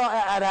شجاع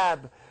عرب،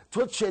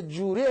 تو چه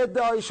جوری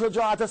ادعای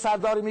شجاعت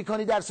سرداری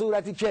میکنی در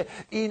صورتی که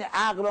این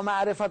عقل و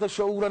معرفت و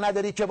شعور رو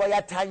نداری که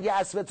باید تنگ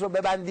اسبت رو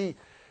ببندی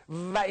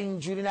و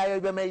اینجوری نیای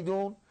به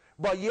میدون؟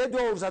 با یه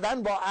دور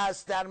زدن با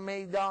اسب در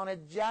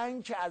میدان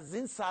جنگ که از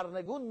این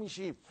سرنگون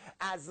میشی.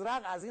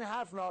 ازرق از این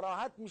حرف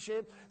ناراحت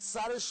میشه،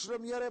 سرش رو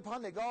میاره پا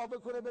نگاه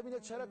بکنه ببینه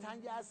چرا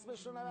تنگ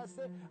اسبش رو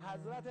نبسته.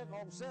 حضرت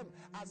قاسم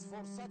از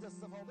فرصت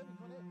استفاده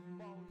میکنه.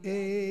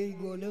 ای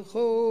گل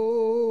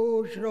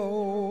خوش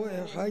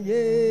رایحه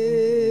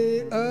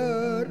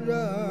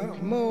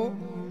الرحمن،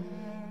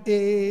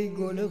 ای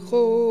گل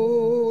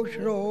خوش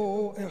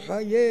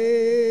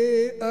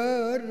رایحه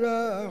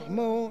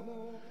الرحمن،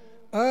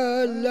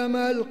 علم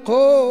القرآن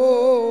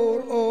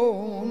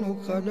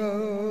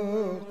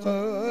خلق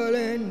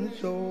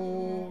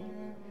الانسان.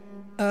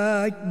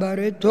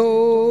 اکبر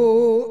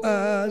تو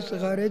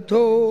اصغر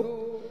تو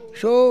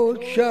شد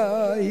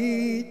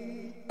شهید،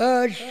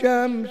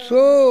 الشمس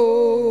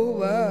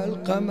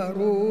والقمر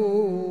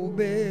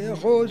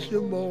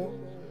بحسبان،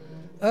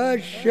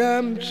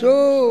 الشمس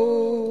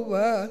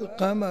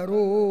والقمر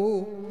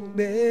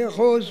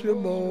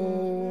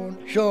بحسبان.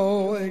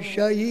 شاه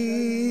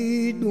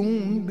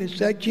شهیدون به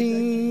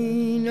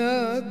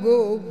سکینه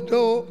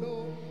گفتا،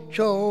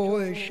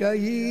 شاه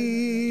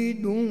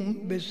شهیدون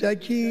به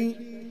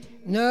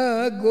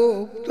سکینه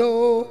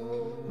گفتا،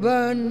 و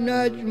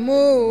النجم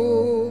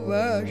و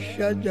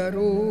الشجر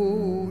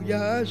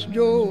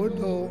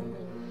یسجدان،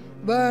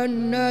 و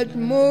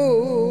النجم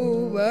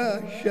و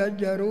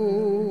الشجر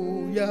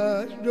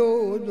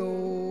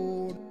یسجدان.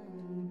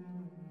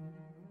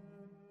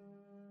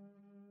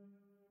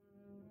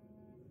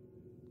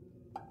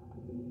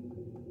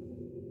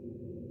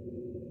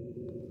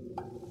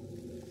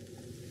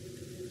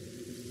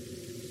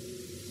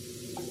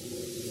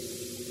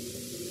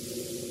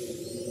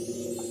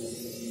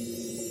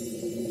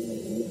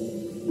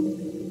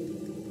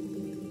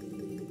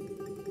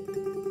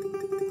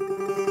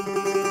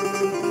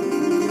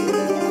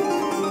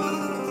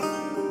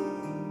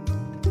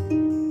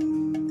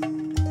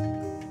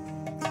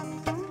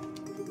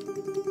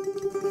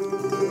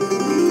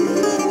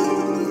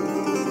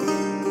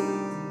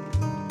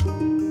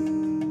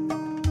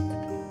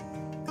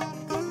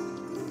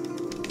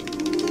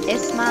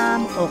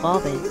 اسمم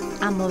عقابه،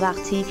 اما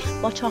وقتی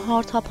با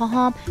 4 تا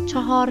پاهام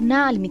 4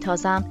 نعل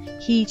میتازم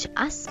هیچ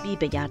اسبی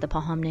به گرد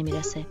پاهام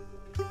نمیرسه.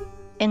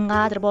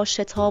 انقدر با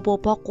شتاب و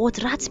با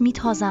قدرت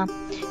میتازم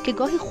که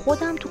گاهی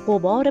خودم تو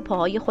غبار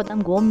پاهای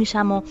خودم گم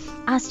میشم و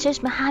از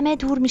چشم همه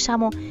دور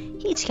میشم و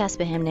هیچ کس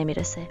به هم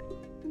نمیرسه.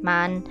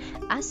 من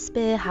اسب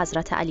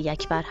حضرت علی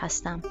اکبر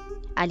هستم.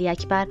 علی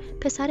اکبر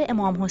پسر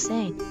امام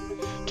حسین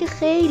که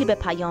خیلی به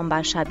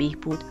پیامبر شبیه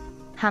بود،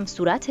 هم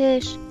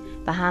صورتش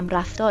و هم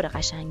رفتار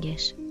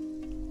قشنگش.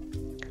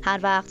 هر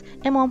وقت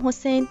امام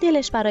حسین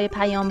دلش برای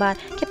پیامبر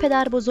که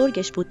پدر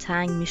بزرگش بود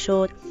تنگ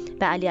میشد،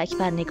 به علی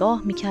اکبر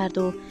نگاه میکرد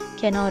و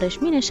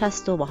کنارش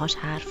مینشست و باهاش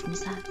حرف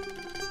میزد.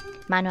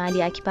 من و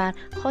علی اکبر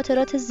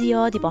خاطرات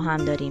زیادی با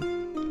هم داریم.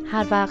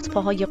 هر وقت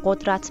پاهای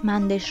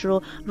قدرتمندش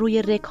رو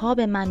روی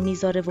رکاب من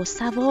میذاره و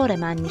سوار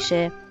من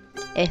میشه،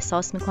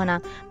 احساس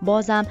میکنم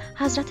بازم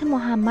حضرت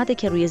محمده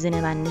که روی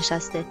زین من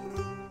نشسته.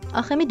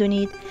 آخه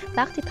میدونید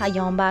وقتی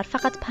پیامبر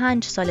فقط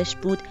 5 سالش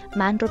بود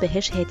من رو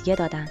بهش هدیه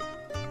دادن.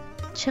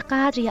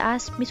 چقدر یه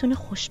اسب میتونه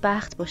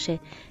خوشبخت باشه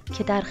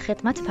که در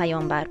خدمت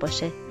پیامبر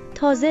باشه.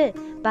 تازه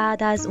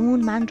بعد از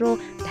اون من رو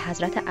به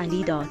حضرت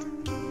علی داد.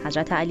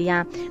 حضرت علی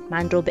هم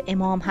من رو به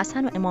امام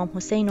حسن و امام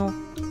حسین و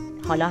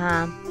حالا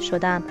هم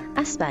شدم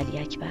اسب علی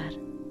اکبر.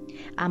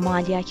 اما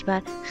علی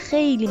اکبر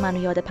خیلی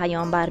منو یاد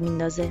پیامبر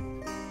میندازه.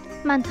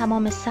 من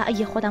تمام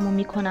سعی خودم رو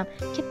میکنم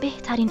که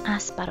بهترین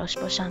اسب براش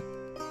باشم.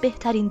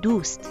 بهترین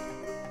دوست.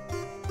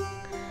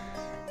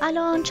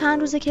 الان چند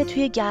روزه که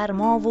توی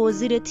گرما و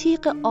زیر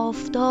تیغ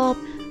آفتاب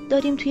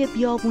داریم توی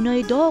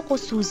بیابونای داغ و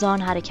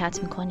سوزان حرکت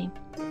میکنیم.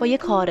 با یه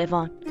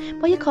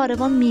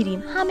کاروان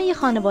میریم. همه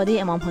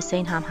خانواده امام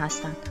حسین هم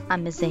هستن.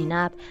 عمه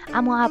زینب،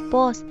 عمو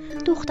عباس،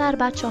 دختر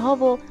بچه‌ها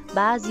و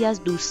بعضی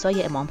از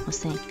دوستای امام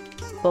حسین.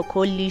 با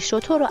کلی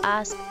شتر و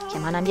اسب که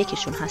منم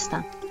یکیشون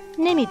هستم.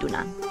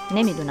 نمیدونم.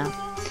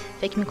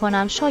 فکر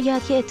میکنم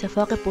شاید یه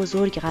اتفاق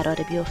بزرگ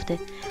قراره بیفته،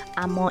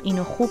 اما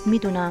اینو خوب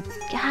میدونم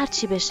که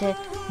هرچی بشه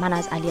من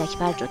از علی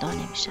اکبر جدا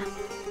نمیشم.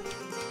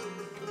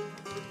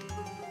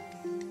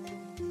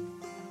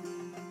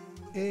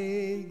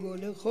 ای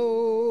گل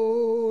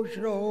خوش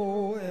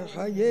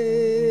رائحه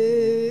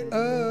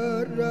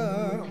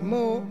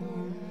الرحمن،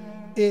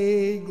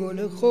 ای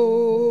گل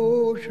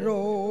خوش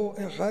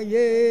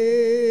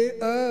رائحه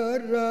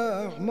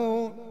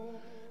الرحمن،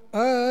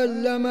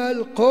 علم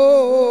القرآن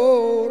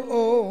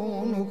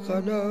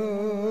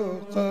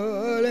خلق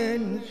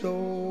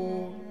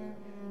الانسان.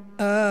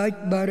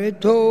 اکبر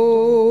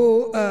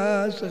تو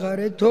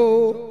اصغر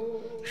تو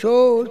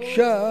شد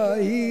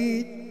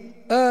شهید،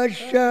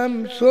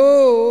 الشمس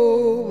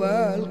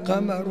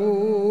والقمر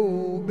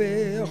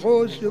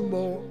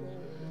بحسبان،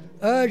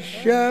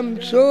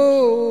 الشمس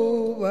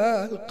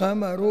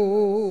والقمر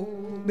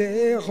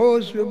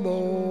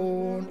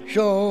بحسبان.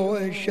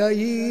 شاه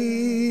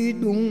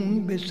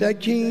شهیدون به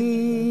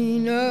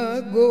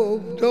سکینه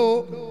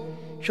گفتا،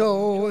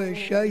 شاه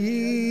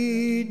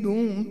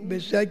شهیدون به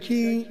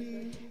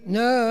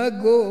سکینه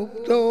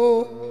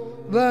گفتا،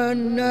 و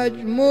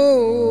النجم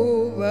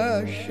و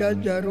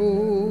الشجر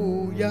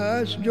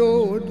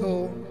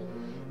یسجدان،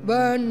 و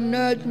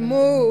النجم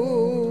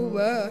و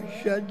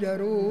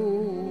الشجر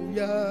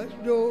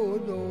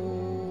یسجدان.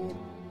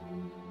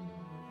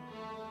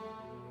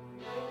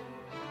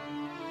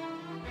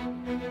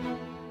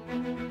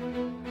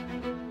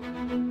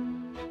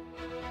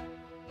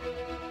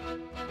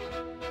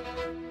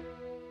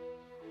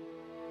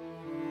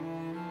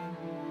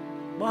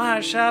 ما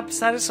هر شب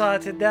سر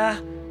ساعت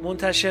 10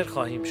 منتشر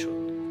خواهیم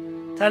شد.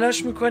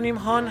 تلاش میکنیم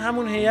هان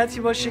همون هیئتی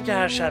باشه که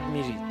هر شب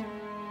میرید.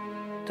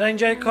 تا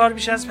اینجای کار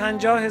بیش از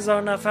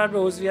 50,000 نفر به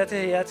عضویت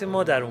هیئت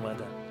ما در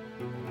اومدن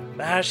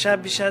و هر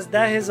شب بیش از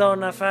 10,000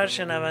 نفر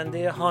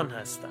شنونده هان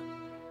هستن.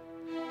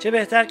 چه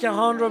بهتر که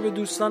هان رو به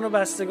دوستان و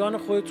بستگان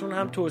خودتون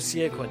هم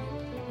توصیه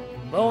کنید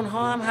و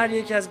اونها هم هر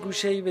یک از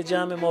گوشه‌ای به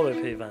جمع ما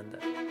بپیوندن.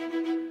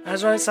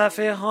 از راه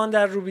صفحه هان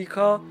در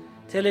روبیکا،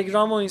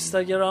 تلگرام و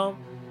اینستاگرام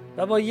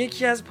و با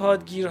یکی از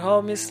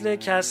پادگیرها مثل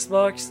کست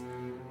باکس،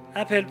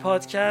 اپل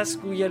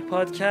پادکست، گوگل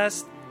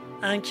پادکست،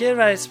 انکر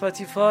و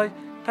اسپاتیفای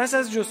پس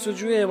از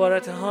جستجوی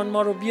عبارت هان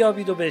ما رو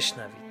بیابید و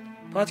بشنوید.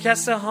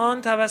 پادکست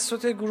هان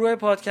توسط گروه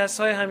پادکست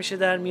های همیشه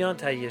در میان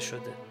تهیه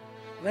شده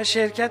و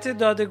شرکت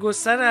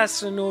دادگستر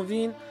عصر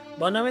نوین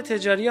با نام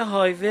تجاری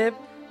های وب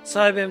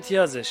صاحب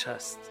امتیازش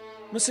هست.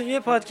 موسیقی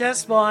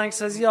پادکست با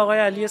آهنگسازی آقای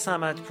علی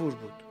صمدپور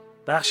بود.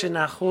 بخش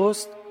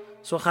نخست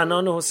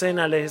سخنان حسین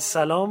علیه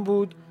السلام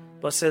بود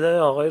با صدای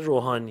آقای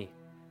روحانی.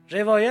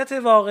 روایت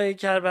واقعه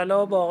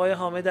کربلا با آقای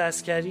حامد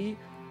عسکری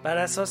بر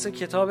اساس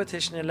کتاب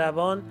تشنه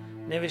لبان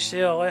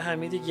نوشته آقای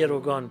حمید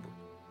گروگان بود.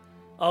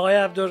 آقای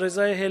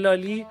عبدالرضا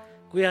هلالی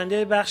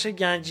گوینده بخش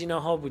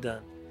گنجینه‌ها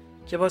بودند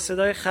که با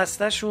صدای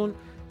خسته‌شون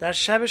در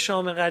شب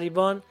شام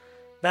غریبان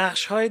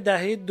بخش‌های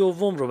دهه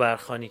دوم رو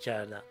برخوانی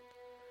کردند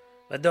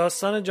و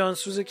داستان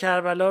جانسوز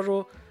کربلا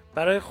رو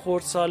برای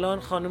خردسالان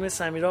خانم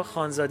سمیرا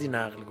خانزادی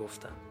نقل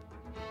گفتند.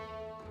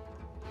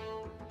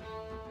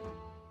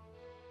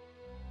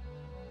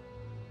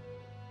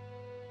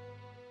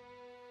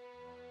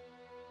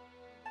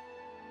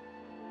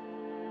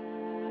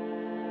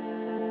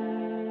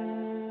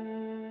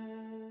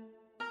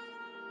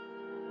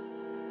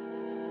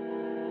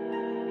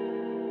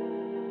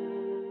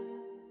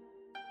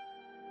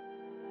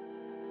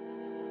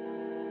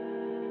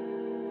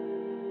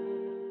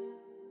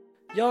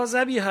 یا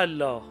ذبیح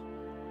الله،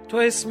 تو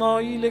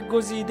اسماعیل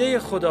گزیده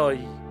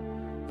خدایی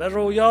و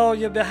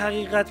رویای به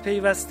حقیقت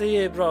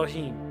پیوسته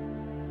ابراهیم.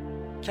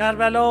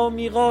 کربلا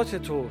میقات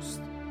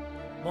توست،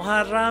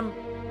 محرم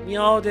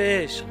میعاد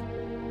عشق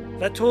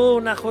و تو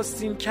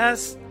نخستین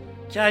کس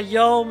که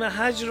ایام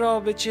حج را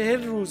به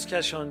 40 روز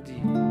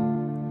کشاندی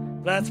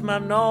و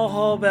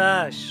اتممناها به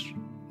 10.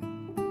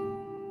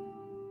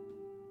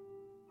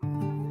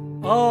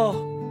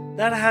 آه،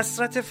 در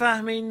حسرت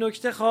فهم این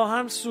نکته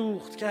خواهم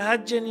سوخت که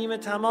حج نیمه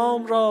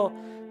تمام را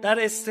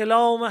در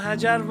استلام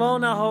حجر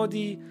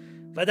وانهادی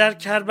و در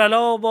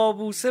کربلا با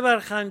بوسه بر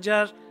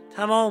خنجر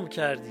تمام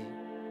کردی.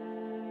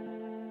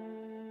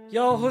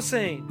 یا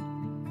حسین،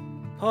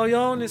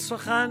 پایان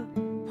سخن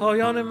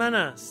پایان من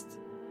است،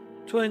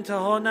 تو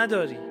انتها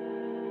نداری.